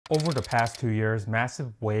Over the past 2 years,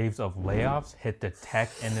 massive waves of layoffs hit the tech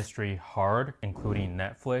industry hard, including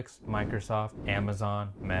Netflix, Microsoft, Amazon,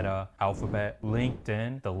 Meta, Alphabet,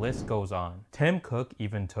 LinkedIn, the list goes on. Tim Cook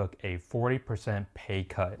even took a 40% pay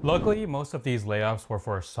cut. Luckily, most of these layoffs were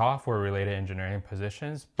for software-related engineering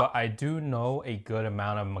positions, but I do know a good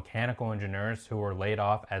amount of mechanical engineers who were laid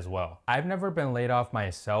off as well. I've never been laid off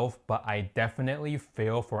myself, but I definitely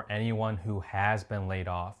feel for anyone who has been laid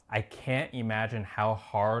off. I can't imagine how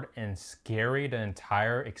hard and scary the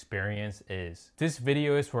entire experience is. This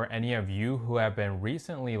video is for any of you who have been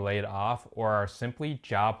recently laid off or are simply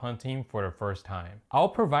job hunting for the first time. I'll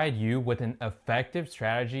provide you with an effective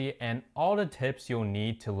strategy and all the tips you'll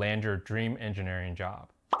need to land your dream engineering job.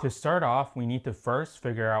 To start off, we need to first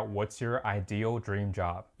figure out what's your ideal dream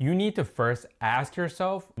job. You need to first ask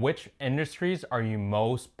yourself, which industries are you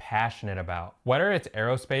most passionate about? Whether it's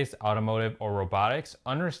aerospace, automotive, or robotics,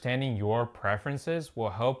 understanding your preferences will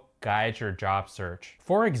help guide your job search.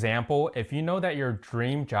 For example, if you know that your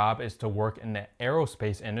dream job is to work in the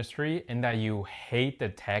aerospace industry and that you hate the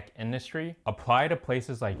tech industry, apply to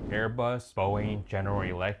places like Airbus, Boeing, General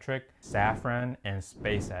Electric, Safran, and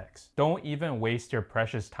SpaceX. Don't even waste your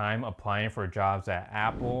precious time applying for jobs at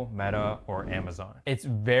Apple, Meta, or Amazon. It's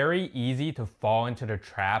very easy to fall into the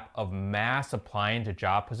trap of mass applying to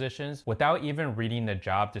job positions without even reading the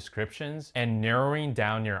job descriptions and narrowing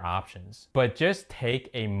down your options. But just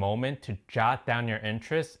take a moment to jot down your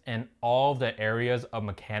interests and all the areas of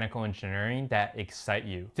mechanical engineering that excite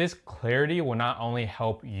you. This clarity will not only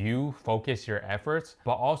help you focus your efforts,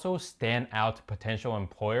 but also stand out to potential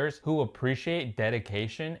employers who appreciate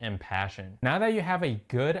dedication and passion. Now that you have a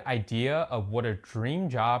good idea of what a dream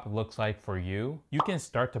job looks like for you, you can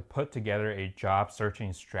start to put together a job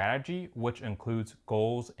searching strategy, which includes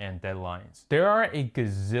goals and deadlines. There are a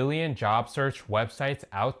gazillion job search websites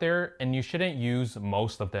out there, and you shouldn't use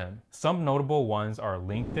most of them. Some notable ones are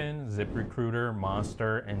LinkedIn, ZipRecruiter,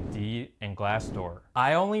 Monster, Indeed, and Glassdoor.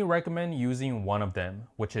 I only recommend using one of them,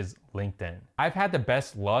 which is LinkedIn. I've had the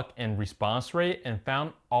best luck in response rate and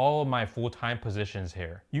found all of my full-time positions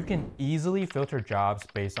here. You can easily filter jobs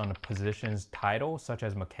based on the position's title, such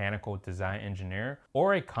as mechanical design engineer,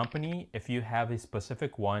 or a company if you have a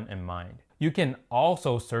specific one in mind. You can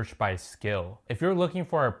also search by skill. If you're looking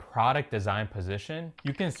for a product design position,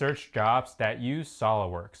 you can search jobs that use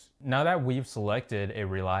SolidWorks. Now that we've selected a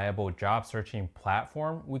reliable job searching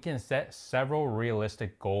platform, we can set several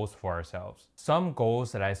realistic goals for ourselves. Some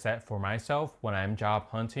goals that I set for myself when I'm job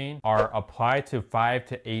hunting are apply to 5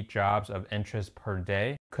 to 8 jobs of interest per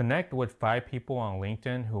day, connect with 5 people on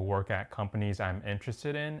LinkedIn who work at companies I'm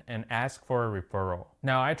interested in, and ask for a referral.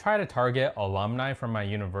 Now, I try to target alumni from my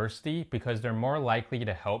university because they're more likely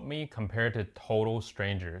to help me compared to total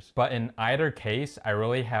strangers. But in either case, I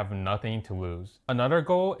really have nothing to lose. Another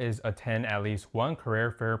goal is attend at least one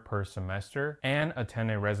career fair per semester and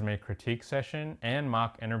attend a resume critique session and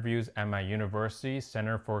mock interviews at my university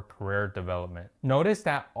Center for Career Development. Notice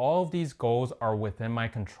that all of these goals are within my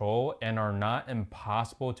control and are not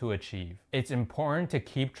impossible to achieve. It's important to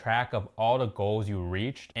keep track of all the goals you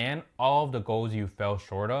reached and all of the goals you fell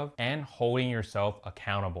short of and holding yourself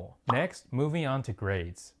accountable. Next, moving on to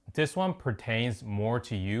grades. This one pertains more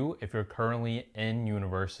to you if you're currently in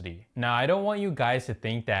university. Now, I don't want you guys to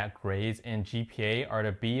think that grades and GPA are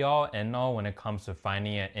the be-all end-all when it comes to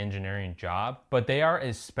finding an engineering job, but they are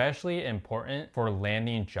especially important for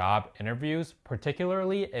landing job interviews,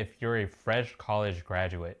 particularly if you're a fresh college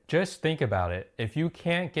graduate. Just think about it. If you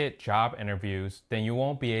can't get job interviews, then you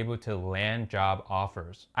won't be able to land job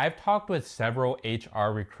offers. I've talked with several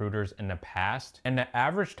HR recruiters in the past, and the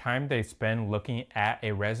average time they spend looking at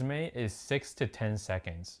a resume is 6 to 10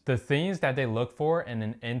 seconds. The things that they look for in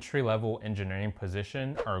an entry-level engineering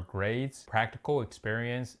position are grades, practical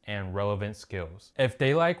experience, and relevant skills. If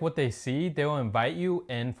they like what they see, they will invite you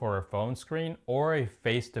in for a phone screen or a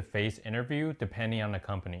face-to-face interview depending on the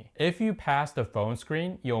company. If you pass the phone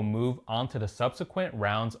screen, you'll move on to the subsequent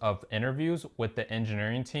rounds of interviews with the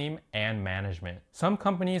engineering team and management. Some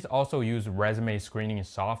companies also use resume screening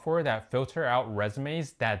software that filter out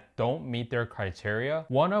resumes that don't meet their criteria,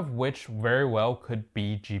 one of which very well could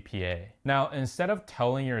be GPA. Now, instead of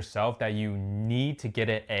telling yourself that you need to get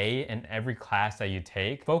an A in every class that you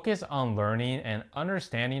take, focus on learning and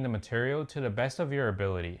understanding the material to the best of your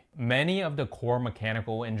ability. Many of the core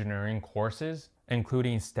mechanical engineering courses,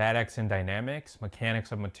 including statics and dynamics,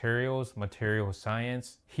 mechanics of materials, material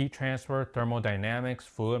science, heat transfer, thermodynamics,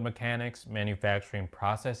 fluid mechanics, manufacturing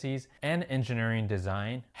processes, and engineering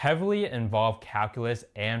design. Heavily involve calculus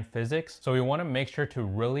and physics, so you want to make sure to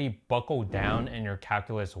really buckle down in your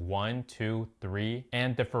calculus 1, 2, 3,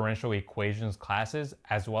 and differential equations classes,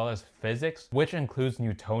 as well as physics, which includes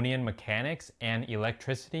Newtonian mechanics and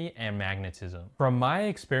electricity and magnetism. From my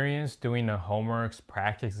experience doing the homeworks,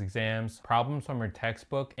 practice exams, problems from your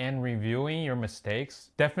textbook, and reviewing your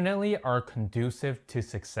mistakes definitely are conducive to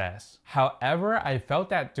success. However, I felt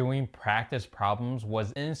that doing practice problems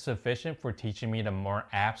was insufficient for teaching me the more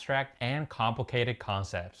abstract and complicated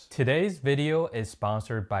concepts. Today's video is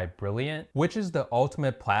sponsored by Brilliant, which is the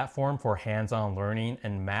ultimate platform for hands-on learning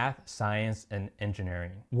in math, science, and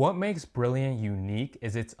engineering. What makes Brilliant unique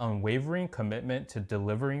is its unwavering commitment to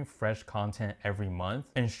delivering fresh content every month,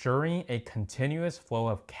 ensuring a continuous flow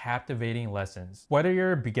of captivating lessons. Whether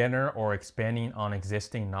you're a beginner or expanding on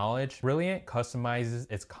existing knowledge, Brilliant customizes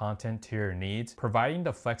its content to your needs, providing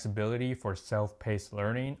the flexibility for self-paced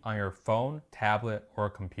learning on your phone, tablet, or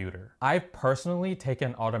computer. I've personally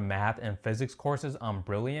taken all the math and physics courses on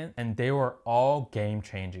Brilliant, and they were all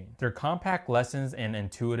game-changing. Their compact lessons and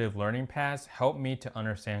intuitive learning paths helped me to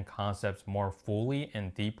understand concepts more fully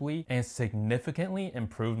and deeply, and significantly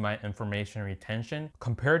improved my information retention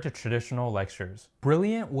compared to traditional lectures.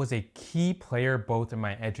 Brilliant was a key player both in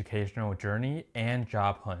my educational journey and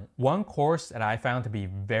job hunt. One course that I found to be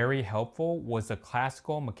very helpful was the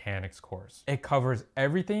classical mechanics course. It covers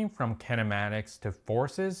everything from kinematics to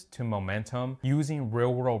forces to momentum, using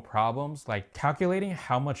real-world problems like calculating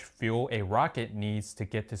how much fuel a rocket needs to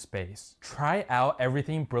get to space. Try out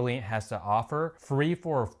everything Brilliant has to offer free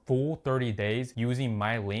for a full 30 days using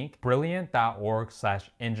my link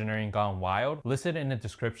brilliant.org/engineeringgonewild listed in the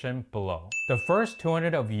description below. The first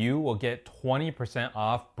 200 of you will get 20%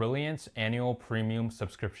 off Brilliant's annual premium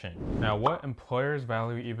subscription. Now, what employers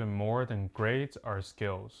value even more than grades are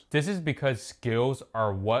skills. This is because skills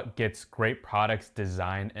are what gets great products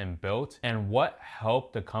designed and built, and what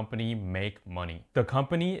help the company make money. The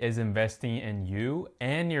company is investing in you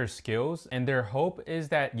and your skills, and their hope is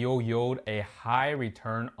that you'll yield a high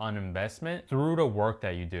return on investment through the work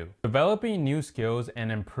that you do. Developing new skills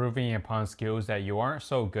and improving upon skills that you aren't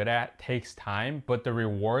so good at takes time, but the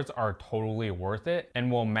rewards are totally worth it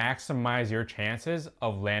and will maximize your chances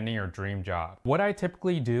of landing your dream job. What I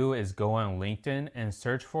typically do is go on LinkedIn and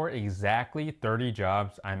search for exactly 30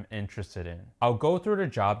 jobs I'm interested in. I'll go through the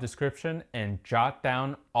job description and jot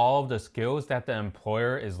down all of the skills that the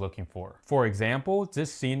employer is looking for. For example,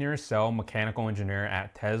 this senior cell mechanical engineer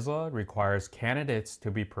at Tesla requires candidates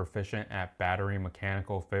to be proficient at battery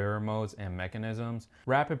mechanical failure modes and mechanisms,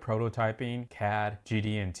 rapid prototyping, CAD,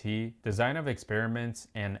 GD&T, design of experiments,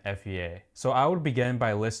 and FEA. So I would begin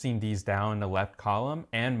by listing these down in the left column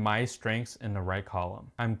and my strengths in the right column.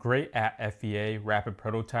 I'm great at FEA, rapid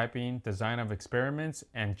prototyping, design of experiments,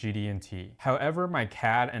 and GD&T. However, my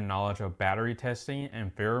CAD and knowledge of battery testing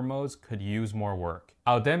and failure modes could use more work.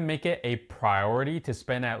 I'll then make it a priority to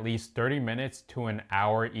spend at least 30 minutes to an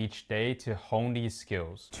hour each day to hone these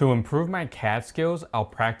skills. To improve my CAD skills, I'll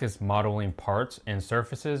practice modeling parts and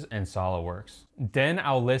surfaces in SolidWorks. Then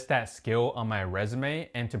I'll list that skill on my resume,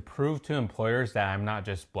 and to prove to employers that I'm not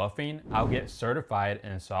just bluffing, I'll get certified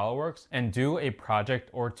in SolidWorks and do a project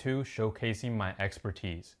or two showcasing my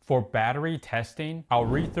expertise. For battery testing, I'll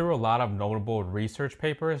read through a lot of notable research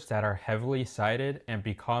papers that are heavily cited and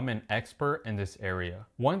become an expert in this area.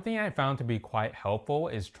 One thing I found to be quite helpful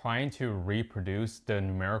is trying to reproduce the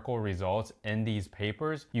numerical results in these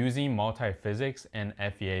papers using multiphysics and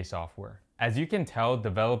FEA software. As you can tell,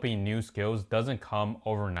 developing new skills doesn't come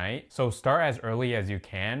overnight, so start as early as you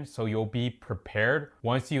can so you'll be prepared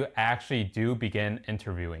once you actually do begin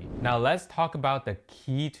interviewing. Now let's talk about the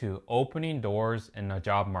key to opening doors in the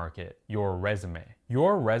job market, your resume.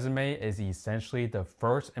 Your resume is essentially the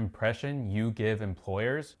first impression you give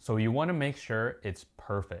employers, so you want to make sure it's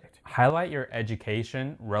perfect. Highlight your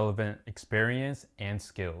education, relevant experience, and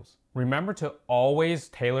skills. Remember to always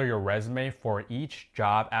tailor your resume for each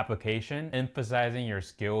job application, emphasizing your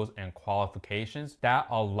skills and qualifications that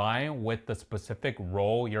align with the specific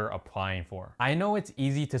role you're applying for. I know it's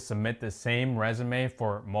easy to submit the same resume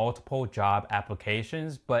for multiple job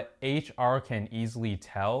applications, but HR can easily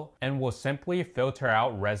tell and will simply filter filter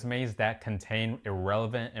out resumes that contain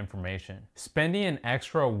irrelevant information. Spending an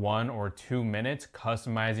extra 1 or 2 minutes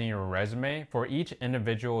customizing your resume for each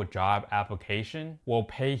individual job application will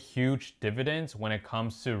pay huge dividends when it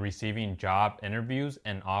comes to receiving job interviews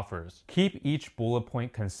and offers. Keep each bullet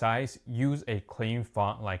point concise, use a clean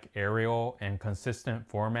font like Arial and consistent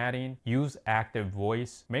formatting, use active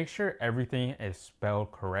voice, make sure everything is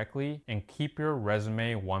spelled correctly, and keep your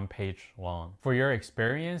resume 1 page long. For your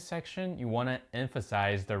experience section, you want to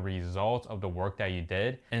emphasize the results of the work that you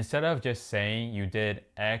did instead of just saying you did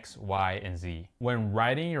X, Y, and Z. When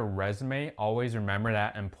writing your resume, always remember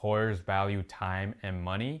that employers value time and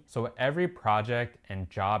money, so every project and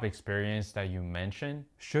job experience that you mention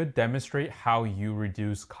should demonstrate how you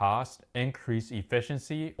reduce cost, increase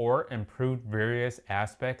efficiency, or improve various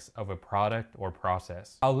aspects of a product or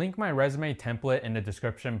process. I'll link my resume template in the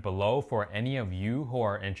description below for any of you who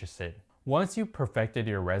are interested. Once you've perfected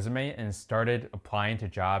your resume and started applying to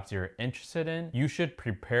jobs you're interested in, you should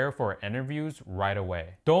prepare for interviews right away.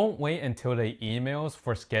 Don't wait until the emails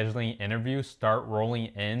for scheduling interviews start rolling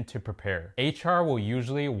in to prepare. HR will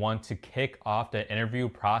usually want to kick off the interview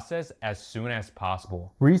process as soon as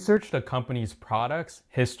possible. Research the company's products,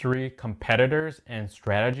 history, competitors, and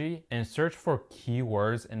strategy, and search for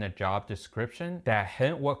keywords in the job description that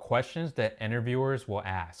hint what questions the interviewers will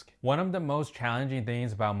ask. One of the most challenging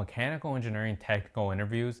things about mechanical engineering technical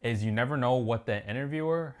interviews is you never know what the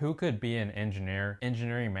interviewer, who could be an engineer,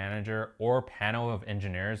 engineering manager, or panel of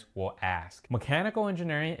engineers, will ask. Mechanical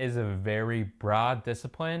engineering is a very broad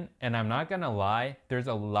discipline, and I'm not gonna lie, there's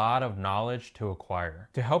a lot of knowledge to acquire.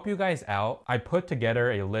 To help you guys out, I put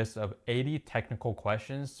together a list of 80 technical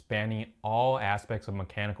questions spanning all aspects of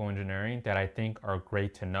mechanical engineering that I think are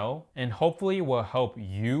great to know, and hopefully will help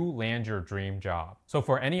you land your dream job. So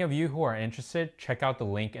for any of you who are interested, check out the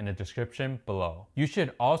link in the description below. You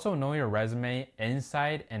should also know your resume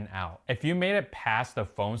inside and out. If you made it past the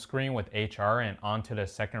phone screen with HR and onto the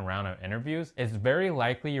second round of interviews, it's very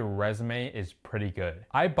likely your resume is pretty good.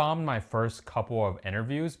 I bombed my first couple of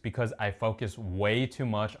interviews because I focused way too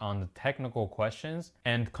much on the technical questions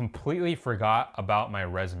and completely forgot about my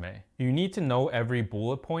resume. You need to know every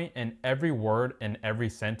bullet point and every word in every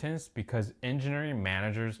sentence because engineering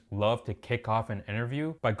managers love to kick off an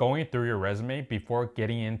interview by going through your resume before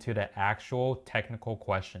getting into the actual technical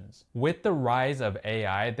questions. With the rise of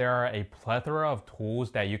AI, there are a plethora of tools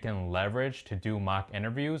that you can leverage to do mock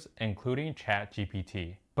interviews, including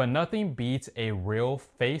ChatGPT. But nothing beats a real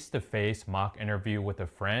face-to-face mock interview with a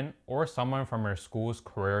friend or someone from your school's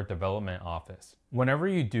career development office. Whenever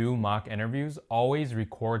you do mock interviews, always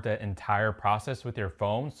record the entire process with your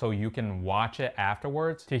phone so you can watch it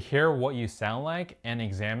afterwards to hear what you sound like and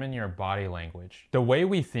examine your body language. The way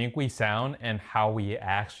we think we sound and how we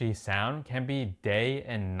actually sound can be day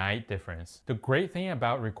and night difference. The great thing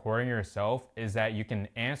about recording yourself is that you can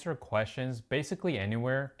answer questions basically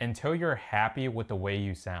anywhere until you're happy with the way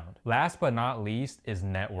you sound. Last but not least is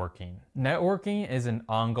networking. Networking is an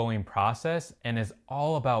ongoing process and is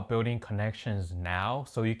all about building connections now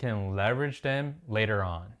so you can leverage them later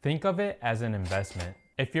on. Think of it as an investment.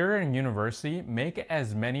 If you're in university, make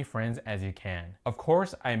as many friends as you can. Of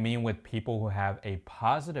course, I mean with people who have a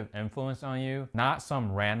positive influence on you, not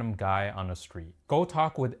some random guy on the street. Go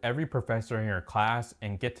talk with every professor in your class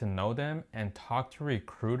and get to know them and talk to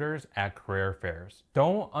recruiters at career fairs.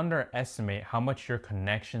 Don't underestimate how much your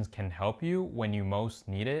connections can help you when you most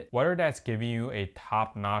need it, whether that's giving you a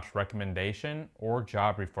top-notch recommendation or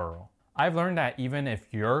job referral. I've learned that even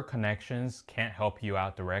if your connections can't help you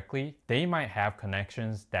out directly, they might have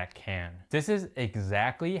connections that can. This is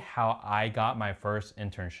exactly how I got my first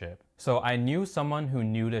internship. So I knew someone who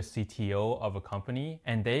knew the CTO of a company,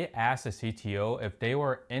 and they asked the CTO if they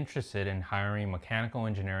were interested in hiring mechanical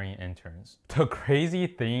engineering interns. The crazy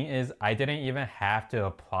thing is I didn't even have to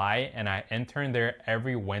apply, and I interned there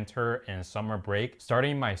every winter and summer break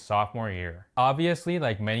starting my sophomore year. Obviously,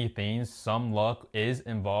 like many things, some luck is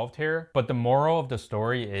involved here, but the moral of the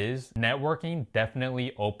story is networking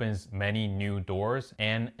definitely opens many new doors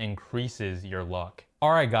and increases your luck.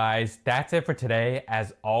 Alright guys, that's it for today.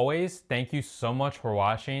 As always, thank you so much for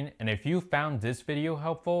watching, and if you found this video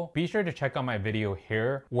helpful, be sure to check out my video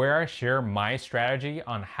here where I share my strategy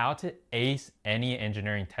on how to ace any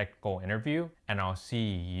engineering technical interview, and I'll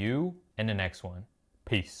see you in the next one.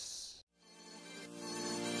 Peace.